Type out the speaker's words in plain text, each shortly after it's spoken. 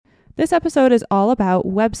This episode is all about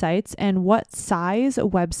websites and what size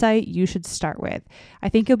website you should start with. I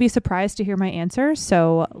think you'll be surprised to hear my answer,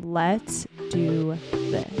 so let's do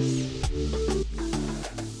this.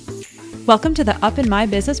 Welcome to the Up in My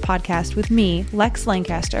Business podcast with me, Lex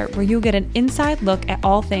Lancaster, where you'll get an inside look at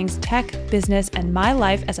all things tech, business, and my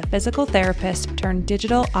life as a physical therapist turned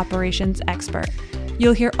digital operations expert.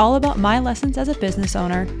 You'll hear all about my lessons as a business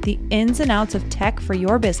owner, the ins and outs of tech for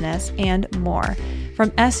your business, and more. From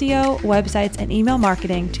SEO, websites, and email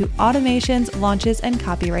marketing to automations, launches, and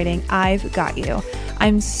copywriting, I've got you.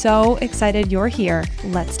 I'm so excited you're here.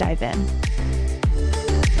 Let's dive in.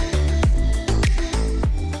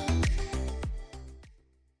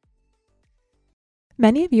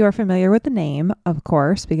 Many of you are familiar with the name, of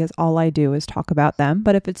course, because all I do is talk about them.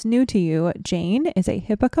 But if it's new to you, Jane is a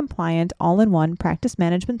HIPAA-compliant, all-in-one practice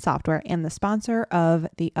management software and the sponsor of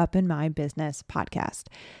the Up in My Business podcast.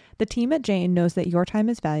 The team at Jane knows that your time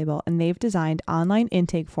is valuable, and they've designed online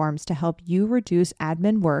intake forms to help you reduce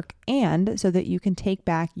admin work and so that you can take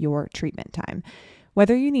back your treatment time.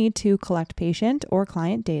 Whether you need to collect patient or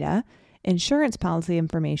client data, insurance policy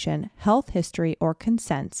information, health history, or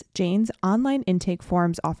consents, Jane's online intake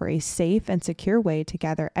forms offer a safe and secure way to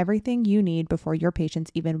gather everything you need before your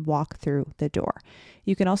patients even walk through the door.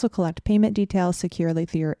 You can also collect payment details securely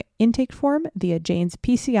through your intake form via Jane's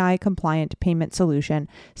PCI compliant payment solution,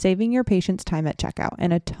 saving your patients time at checkout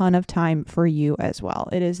and a ton of time for you as well.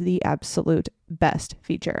 It is the absolute best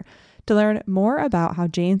feature. To learn more about how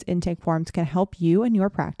Jane's intake forms can help you and your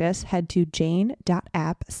practice, head to jane.app/guide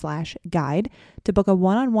to book a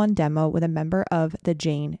one-on-one demo with a member of the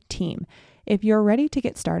Jane team. If you're ready to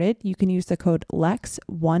get started, you can use the code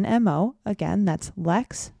LEX1MO. Again, that's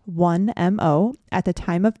LEX1MO at the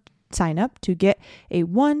time of sign up to get a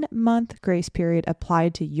 1-month grace period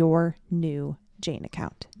applied to your new Jane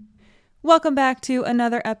account. Welcome back to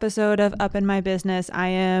another episode of Up in My Business. I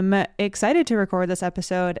am excited to record this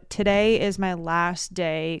episode. Today is my last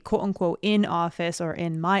day, quote unquote, in office or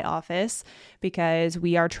in my office because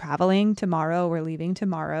we are traveling tomorrow. We're leaving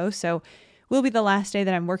tomorrow. So will be the last day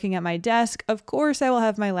that I'm working at my desk. Of course, I will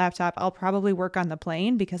have my laptop. I'll probably work on the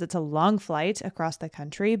plane because it's a long flight across the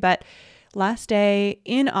country, but last day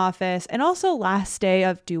in office and also last day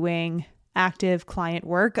of doing active client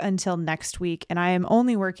work until next week. And I am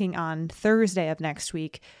only working on Thursday of next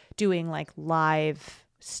week doing like live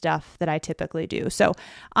stuff that I typically do. So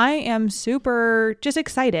I am super just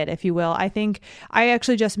excited, if you will. I think I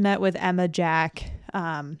actually just met with Emma Jack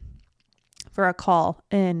for a call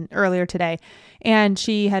earlier today. And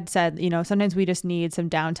she had said, sometimes we just need some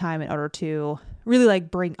downtime in order to really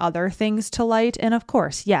like bring other things to light. And of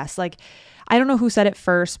course, yes, like I don't know who said it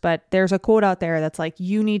first, but there's a quote out there that's like,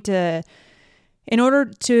 in order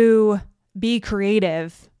to be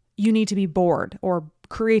creative, you need to be bored, or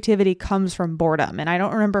creativity comes from boredom. And I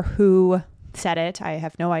don't remember who said it. I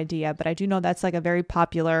have no idea, but I do know that's like a very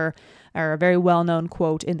popular or a very well-known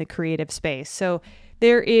quote in the creative space. So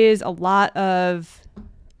there are a lot of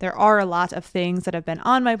things that have been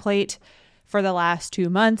on my plate for the last 2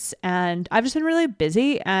 months, and I've just been really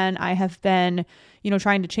busy, and I have been,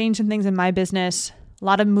 trying to change some things in my business, a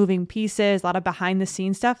lot of moving pieces, a lot of behind the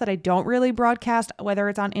scenes stuff that I don't really broadcast, whether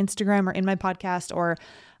it's on Instagram or in my podcast or,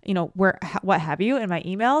 what have you, in my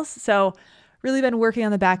emails. So really been working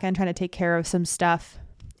on the back end, trying to take care of some stuff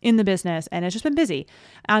in the business, and it's just been busy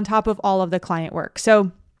on top of all of the client work.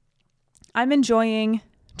 So I'm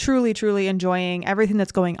truly, truly enjoying everything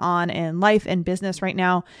that's going on in life and business right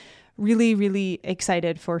now. Really, really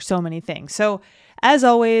excited for so many things. So as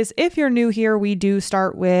always, if you're new here, we do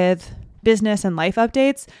start with business and life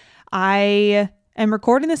updates. I am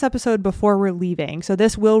recording this episode before we're leaving. So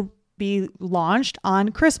this will be launched on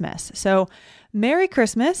Christmas. So Merry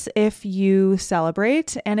Christmas if you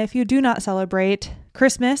celebrate. And if you do not celebrate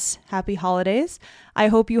Christmas, happy holidays. I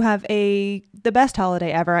hope you have the best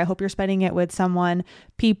holiday ever. I hope you're spending it with someone,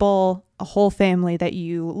 people, a whole family that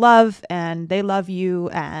you love and they love you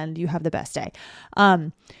and you have the best day.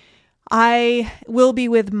 I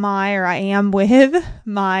am with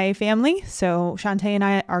my family. So Shantae and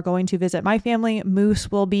I are going to visit my family.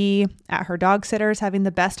 Moose will be at her dog sitter's having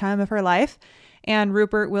the best time of her life. And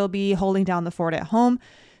Rupert will be holding down the fort at home.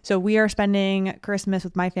 So we are spending Christmas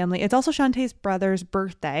with my family. It's also Shantae's brother's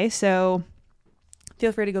birthday. So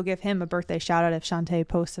feel free to go give him a birthday shout out if Shantae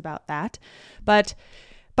posts about that. But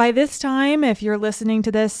By this time, if you're listening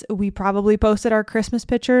to this, we probably posted our Christmas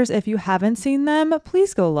pictures. If you haven't seen them,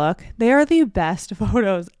 please go look. They are the best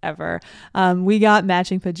photos ever. We got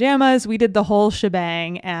matching pajamas. We did the whole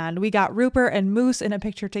shebang, and we got Rupert and Moose in a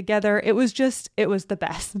picture together. It was the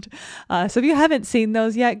best. So if you haven't seen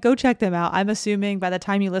those yet, go check them out. I'm assuming by the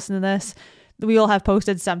time you listen to this, we will have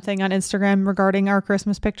posted something on Instagram regarding our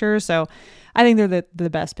Christmas pictures. So I think they're the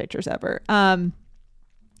best pictures ever.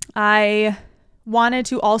 I wanted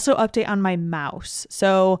to also update on my mouse.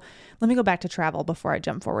 So let me go back to travel before I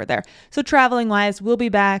jump forward there. So traveling wise, we'll be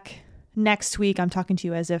back next week. I'm talking to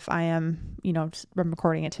you as if I am, I'm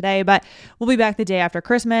recording it today, but we'll be back the day after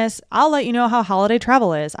Christmas. I'll let you know how holiday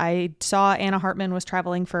travel is. I saw Anna Hartman was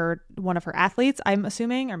traveling for one of her athletes, I'm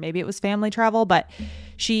assuming, or maybe it was family travel, but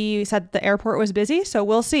she said the airport was busy. So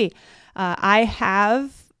we'll see. I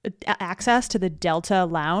have access to the Delta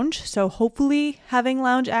lounge. So hopefully having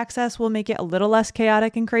lounge access will make it a little less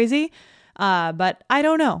chaotic and crazy. But I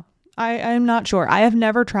don't know. I'm not sure. I have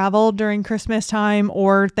never traveled during Christmas time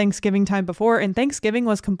or Thanksgiving time before, and Thanksgiving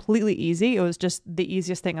was completely easy. It was just the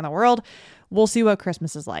easiest thing in the world. We'll see what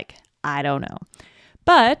Christmas is like. I don't know.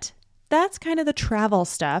 But that's kind of the travel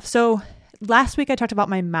stuff. So last week I talked about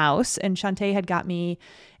my mouse, and Shantae had got me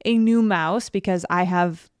a new mouse because I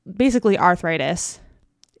have basically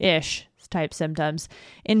arthritis-ish type symptoms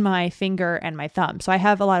in my finger and my thumb. So I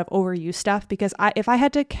have a lot of overuse stuff because if I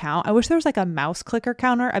had to count, I wish there was like a mouse clicker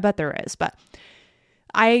counter. I bet there is, but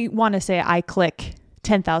I want to say I click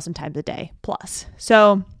 10,000 times a day plus.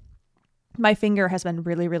 So my finger has been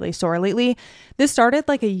really, really sore lately. This started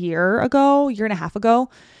like a year and a half ago,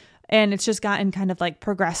 and it's just gotten kind of like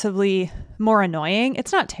progressively more annoying.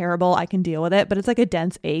 It's not terrible. I can deal with it, but it's like a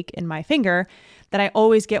dense ache in my finger that I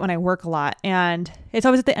always get when I work a lot. And it's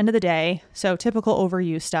always at the end of the day. So typical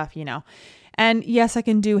overuse stuff, And yes, I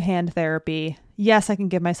can do hand therapy. Yes, I can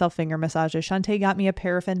give myself finger massages. Shantae got me a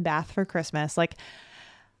paraffin bath for Christmas. Like,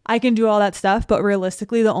 I can do all that stuff, but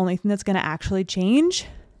realistically, the only thing that's going to actually change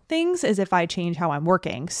things is if I change how I'm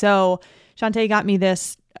working. So Shantae got me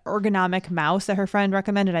this ergonomic mouse that her friend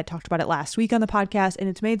recommended. I talked about it last week on the podcast, and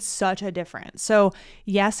it's made such a difference. So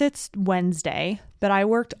yes, it's Wednesday, but I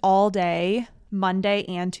worked all day Monday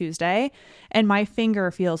and Tuesday, and my finger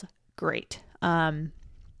feels great.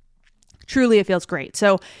 Truly, it feels great.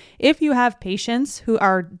 So if you have patients who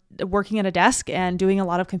are working at a desk and doing a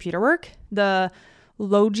lot of computer work, the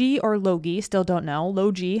Logi or Logi, still don't know,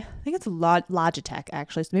 Logi, I think it's Logitech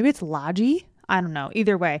actually. So maybe it's Logi. I don't know.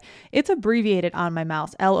 Either way, it's abbreviated on my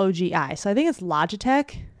mouse, Logi. So I think it's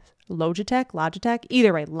Logitech.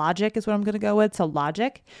 Either way, Logic is what I'm going to go with. So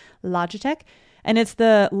Logitech. And it's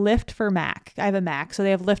the Lift for Mac. I have a Mac, so they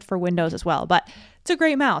have Lift for Windows as well. But it's a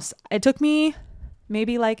great mouse. It took me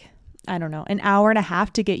maybe an hour and a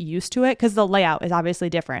half to get used to it because the layout is obviously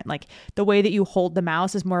different. Like the way that you hold the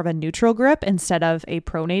mouse is more of a neutral grip instead of a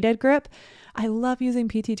pronated grip. I love using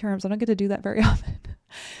PT terms. I don't get to do that very often.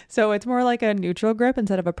 So it's more like a neutral grip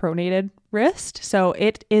instead of a pronated wrist. So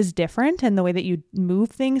it is different, and the way that you move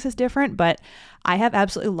things is different, but I have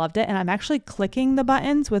absolutely loved it. And I'm actually clicking the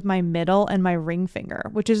buttons with my middle and my ring finger,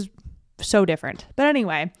 which is so different. But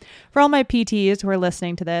anyway, for all my PTs who are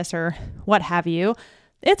listening to this or what have you,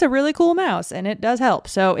 it's a really cool mouse and it does help.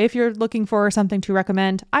 So if you're looking for something to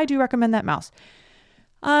recommend, I do recommend that mouse.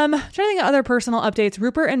 Trying to think of other personal updates.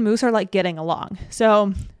 Rupert and Moose are like getting along.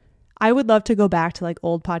 So I would love to go back to like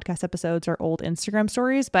old podcast episodes or old Instagram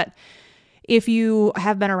stories. But if you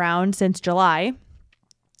have been around since July,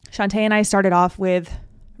 Shantae and I started off with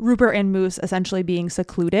Rupert and Moose essentially being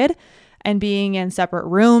secluded and being in separate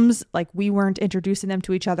rooms. Like we weren't introducing them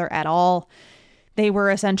to each other at all. They were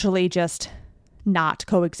essentially just not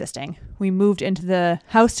coexisting. We moved into the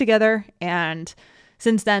house together, and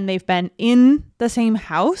since then they've been in the same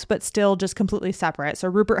house, but still just completely separate. So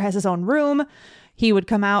Rupert has his own room. He would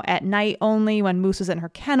come out at night only when Moose was in her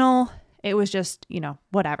kennel. It was just,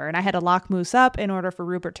 whatever. And I had to lock Moose up in order for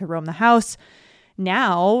Rupert to roam the house.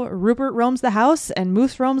 Now Rupert roams the house and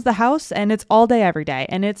Moose roams the house, and it's all day, every day.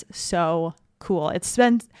 And it's so cool. It's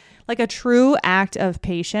been like a true act of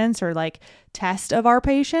patience, or like test of our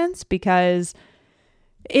patience, because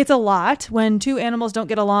it's a lot when two animals don't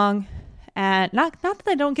get along. And not that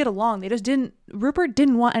they don't get along. Rupert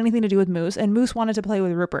didn't want anything to do with Moose, and Moose wanted to play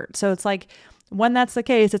with Rupert. So it's like, when that's the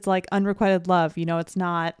case, it's like unrequited love. It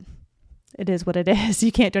is what it is.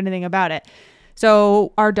 You can't do anything about it.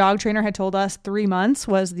 So our dog trainer had told us 3 months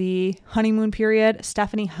was the honeymoon period.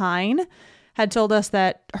 Stephanie Hine had told us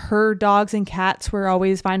that her dogs and cats were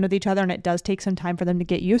always fine with each other, and it does take some time for them to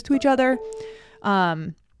get used to each other.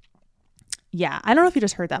 Yeah, I don't know if you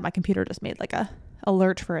just heard that. My computer just made like a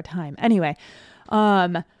alert for a time. Anyway,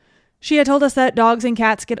 She had told us that dogs and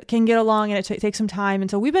cats can get along, and it takes some time. And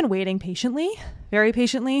so we've been waiting patiently, very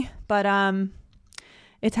patiently, but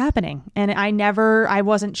it's happening. And I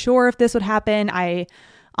wasn't sure if this would happen. I,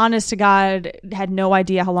 honest to God, had no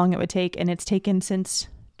idea how long it would take, and it's taken since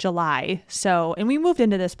July. So, and we moved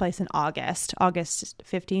into this place in August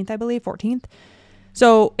 15th, I believe, 14th.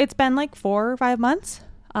 So it's been like 4 or 5 months.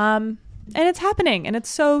 And it's happening, and it's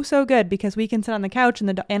so, so good because we can sit on the couch and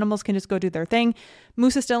the animals can just go do their thing.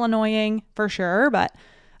 Moose is still annoying for sure, but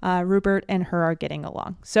Rupert and her are getting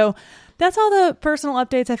along. So that's all the personal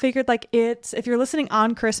updates. I figured if you're listening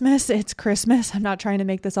on Christmas, it's Christmas. I'm not trying to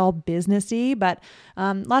make this all businessy, but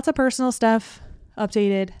lots of personal stuff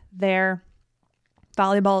updated there.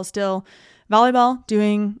 Volleyball is still volleyball,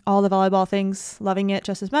 doing all the volleyball things, loving it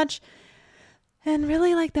just as much. And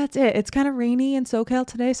really, that's it. It's kind of rainy in SoCal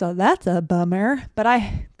today, so that's a bummer. But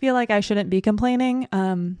I feel like I shouldn't be complaining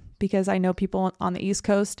because I know people on the East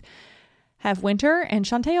Coast have winter. And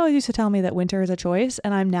Shantae always used to tell me that winter is a choice,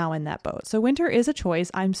 and I'm now in that boat. So winter is a choice.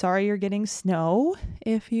 I'm sorry you're getting snow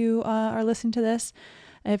if you are listening to this,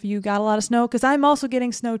 if you got a lot of snow, because I'm also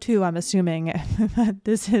getting snow too, I'm assuming.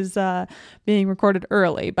 This is being recorded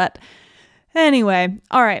early. But anyway,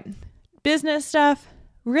 all right. Business stuff.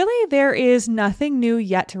 Really, there is nothing new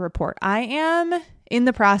yet to report. I am in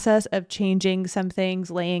the process of changing some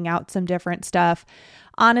things, laying out some different stuff.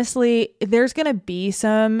 Honestly, there's going to be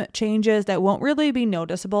some changes that won't really be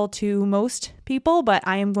noticeable to most people, but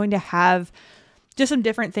I am going to have just some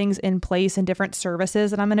different things in place and different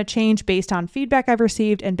services that I'm going to change based on feedback I've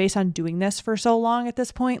received and based on doing this for so long at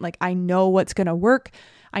this point. I know what's going to work.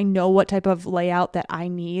 I know what type of layout that I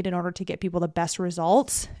need in order to get people the best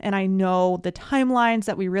results. And I know the timelines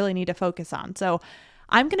that we really need to focus on. So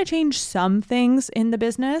I'm going to change some things in the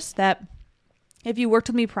business that if you worked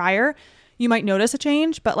with me prior, you might notice a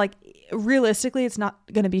change, but realistically, it's not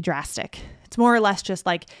going to be drastic. It's more or less just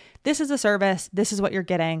this is a service. This is what you're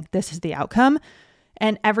getting. This is the outcome.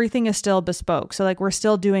 And everything is still bespoke. So we're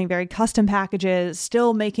still doing very custom packages,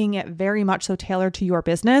 still making it very much so tailored to your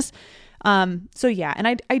business. So yeah,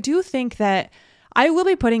 and I do think that I will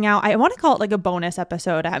be putting out, I want to call it a bonus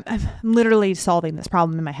episode. I'm literally solving this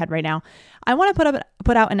problem in my head right now. I want to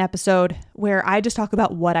put out an episode where I just talk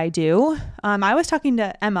about what I do. I was talking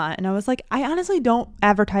to Emma and I was like, I honestly don't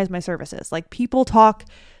advertise my services. People talk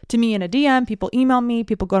to me in a DM, people email me,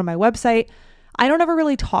 people go to my website. I don't ever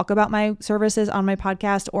really talk about my services on my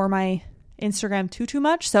podcast or my Instagram too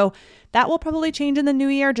much. So that will probably change in the new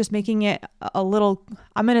year, just making it a little,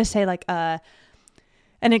 I'm going to say an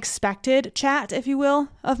expected chat, if you will,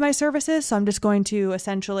 of my services. So I'm just going to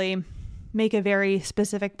essentially make a very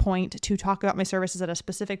specific point to talk about my services at a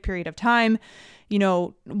specific period of time,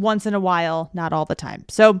 once in a while, not all the time.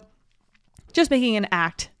 So just making an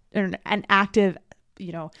active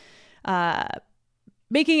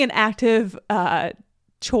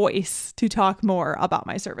choice to talk more about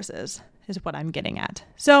my services is what I'm getting at.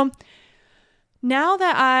 So now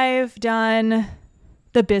that I've done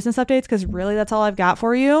the business updates, because really that's all I've got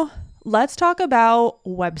for you, let's talk about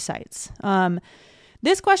websites.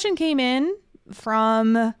 This question came in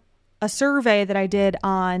from a survey that I did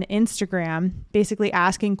on Instagram, basically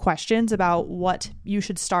asking questions about what you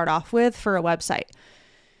should start off with for a website.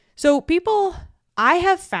 So I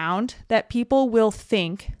have found that people will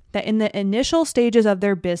think that in the initial stages of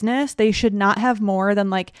their business, they should not have more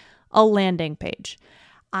than a landing page.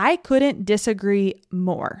 I couldn't disagree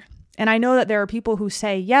more. And I know that there are people who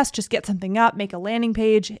say, yes, just get something up, make a landing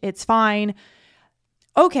page, it's fine.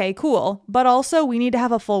 Okay, cool. But also we need to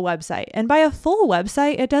have a full website. And by a full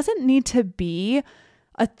website, it doesn't need to be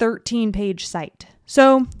a 13-page site.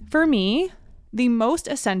 So for me, the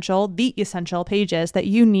essential pages that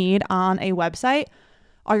you need on a website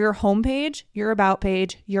are your homepage, your about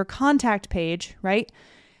page, your contact page, right?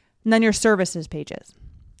 And then your services pages.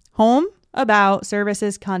 Home, about,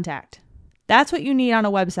 services, contact. That's what you need on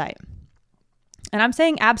a website. And I'm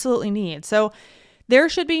saying absolutely need. So there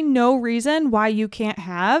should be no reason why you can't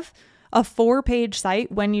have a 4-page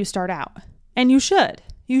site when you start out. And you should.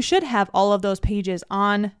 You should have all of those pages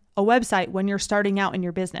on a website when you're starting out in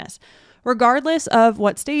your business, regardless of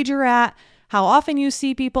what stage you're at, how often you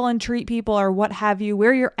see people and treat people or what have you,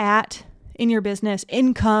 where you're at in your business,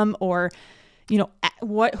 income, or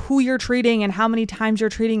who you're treating and how many times you're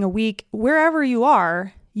treating a week, wherever you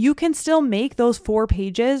are, you can still make those 4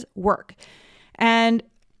 pages work. And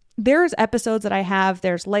there's episodes that I have,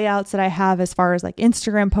 there's layouts that I have as far as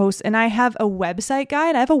Instagram posts, and I have a website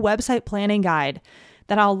guide. I have a website planning guide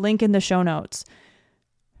that I'll link in the show notes.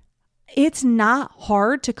 It's not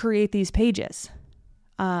hard to create these pages.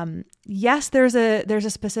 Yes, there's a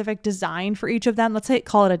specific design for each of them. Let's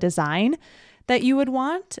call it a design that you would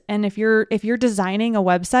want. And if you're designing a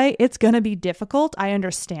website, it's going to be difficult. I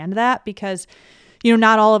understand that because,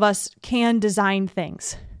 not all of us can design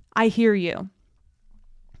things. I hear you.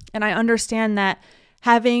 And I understand that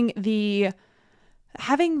having the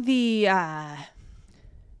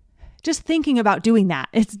just thinking about doing that,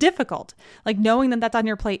 it's difficult. Like knowing that that's on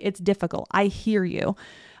your plate, it's difficult. I hear you.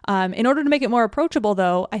 In order to make it more approachable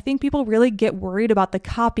though, I think people really get worried about the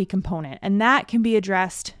copy component, and that can be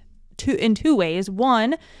addressed in two ways.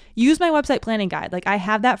 One, use my website planning guide. Like I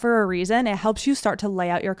have that for a reason. It helps you start to lay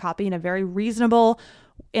out your copy in a very reasonable,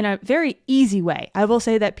 in a very easy way. I will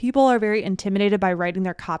say that people are very intimidated by writing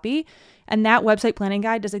their copy, and that website planning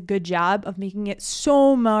guide does a good job of making it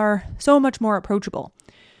so much more approachable.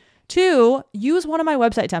 Two, use one of my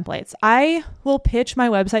website templates. I will pitch my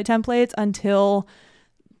website templates until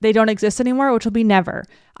they don't exist anymore, which will be never.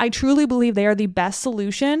 I truly believe they are the best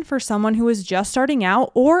solution for someone who is just starting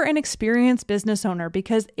out or an experienced business owner,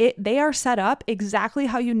 because they are set up exactly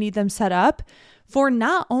how you need them set up for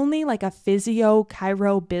not only like a physio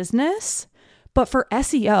chiro business, but for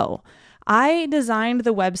SEO. I designed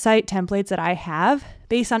the website templates that I have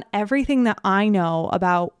based on everything that I know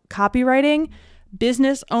about copywriting,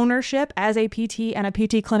 business ownership as a PT and a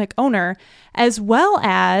PT clinic owner, as well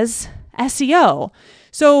as SEO.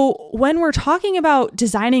 So when we're talking about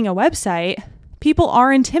designing a website, people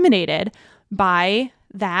are intimidated by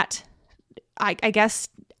that, I guess,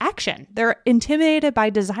 action. They're intimidated by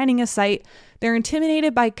designing a site. They're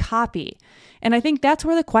intimidated by copy. And I think that's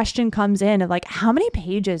where the question comes in of like, how many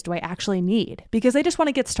pages do I actually need? Because they just want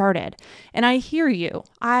to get started. And I hear you.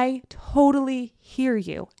 I totally hear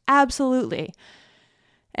you. Absolutely.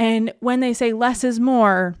 And when they say less is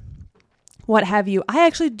more, what have you, I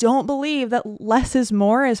actually don't believe that less is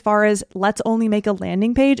more as far as let's only make a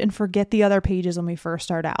landing page and forget the other pages when we first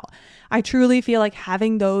start out. I truly feel like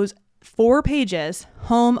having those 4 pages,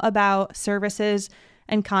 home, about, services,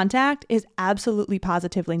 and contact, is absolutely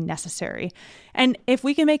positively necessary. And if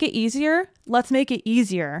we can make it easier, let's make it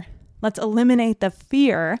easier. Let's eliminate the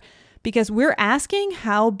fear, because we're asking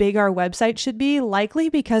how big our website should be, likely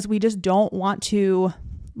because we just don't want to,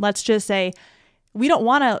 let's just say, we don't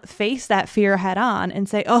want to face that fear head on and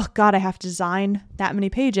say, oh God, I have to design that many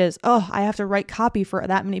pages. Oh, I have to write copy for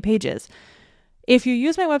that many pages. If you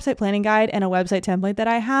use my website planning guide and a website template that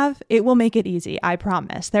I have, it will make it easy. I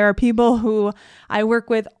promise. There are people who I work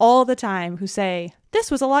with all the time who say,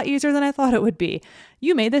 this was a lot easier than I thought it would be.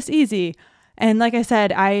 You made this easy. And like I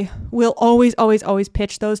said, I will always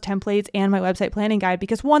pitch those templates and my website planning guide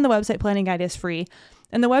because one, the website planning guide is free.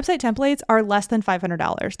 And the website templates are less than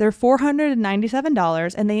 $500. They're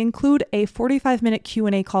 $497, and they include a 45-minute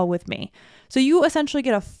Q&A call with me. So you essentially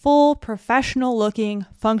get a full professional-looking,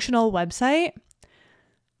 functional website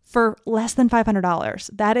for less than $500.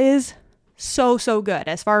 That is so good.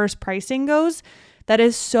 As far as pricing goes, that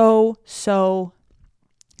is so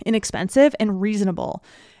inexpensive and reasonable.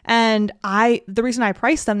 And the reason I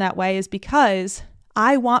price them that way is because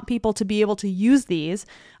I want people to be able to use these.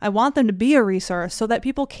 I want them to be a resource so that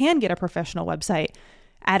people can get a professional website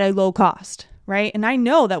at a low cost, right? And I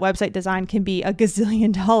know that website design can be a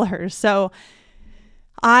gazillion dollars. So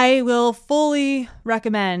I will fully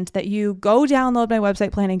recommend that you go download my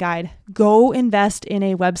website planning guide, go invest in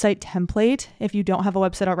a website template if you don't have a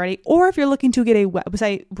website already, or if you're looking to get a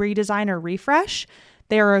website redesign or refresh,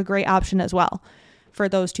 they are a great option as well for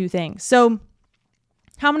those two things. So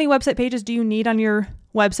how many website pages do you need on your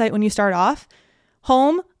website when you start off?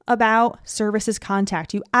 Home, about, services,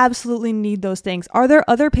 contact. You absolutely need those things. Are there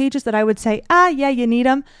other pages that I would say, yeah, you need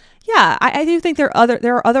them? Yeah, I do think there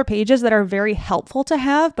are other pages that are very helpful to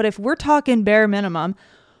have. But if we're talking bare minimum,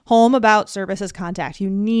 home, about, services, contact, you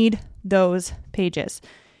need those pages.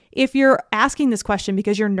 If you're asking this question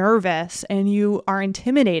because you're nervous and you are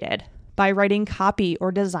intimidated by writing copy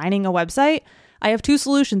or designing a website, I have 2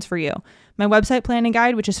 solutions for you. My website planning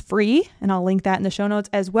guide, which is free, and I'll link that in the show notes,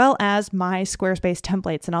 as well as my Squarespace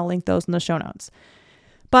templates, and I'll link those in the show notes.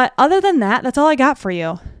 But other than that, that's all I got for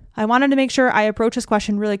you. I wanted to make sure I approach this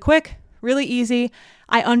question really quick, really easy.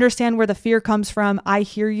 I understand where the fear comes from. I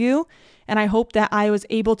hear you, and I hope that I was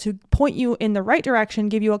able to point you in the right direction,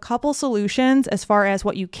 give you a couple solutions as far as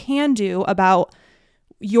what you can do about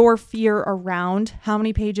your fear around how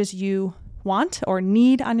many pages you want or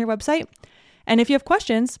need on your website. And if you have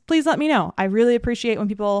questions, please let me know. I really appreciate when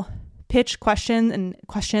people pitch questions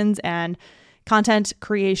and content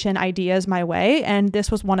creation ideas my way. And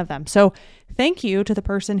this was one of them. So thank you to the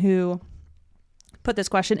person who put this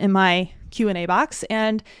question in my Q&A box.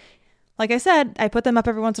 And like I said, I put them up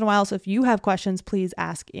every once in a while. So if you have questions, please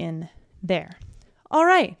ask in there. All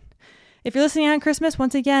right. If you're listening on Christmas,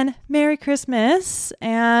 once again, Merry Christmas.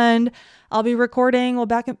 And I'll be recording. We'll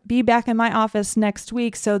be back in my office next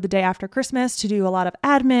week. So the day after Christmas to do a lot of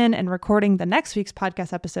admin and recording the next week's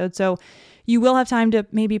podcast episode. So you will have time to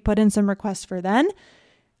maybe put in some requests for then.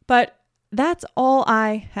 But that's all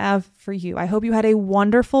I have for you. I hope you had a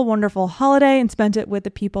wonderful, wonderful holiday and spent it with the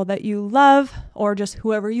people that you love, or just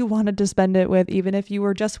whoever you wanted to spend it with, even if you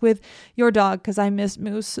were just with your dog, because I miss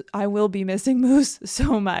Moose. I will be missing Moose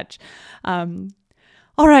so much. All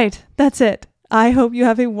right, that's it. I hope you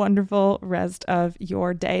have a wonderful rest of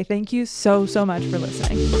your day. Thank you so, so much for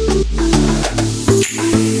listening.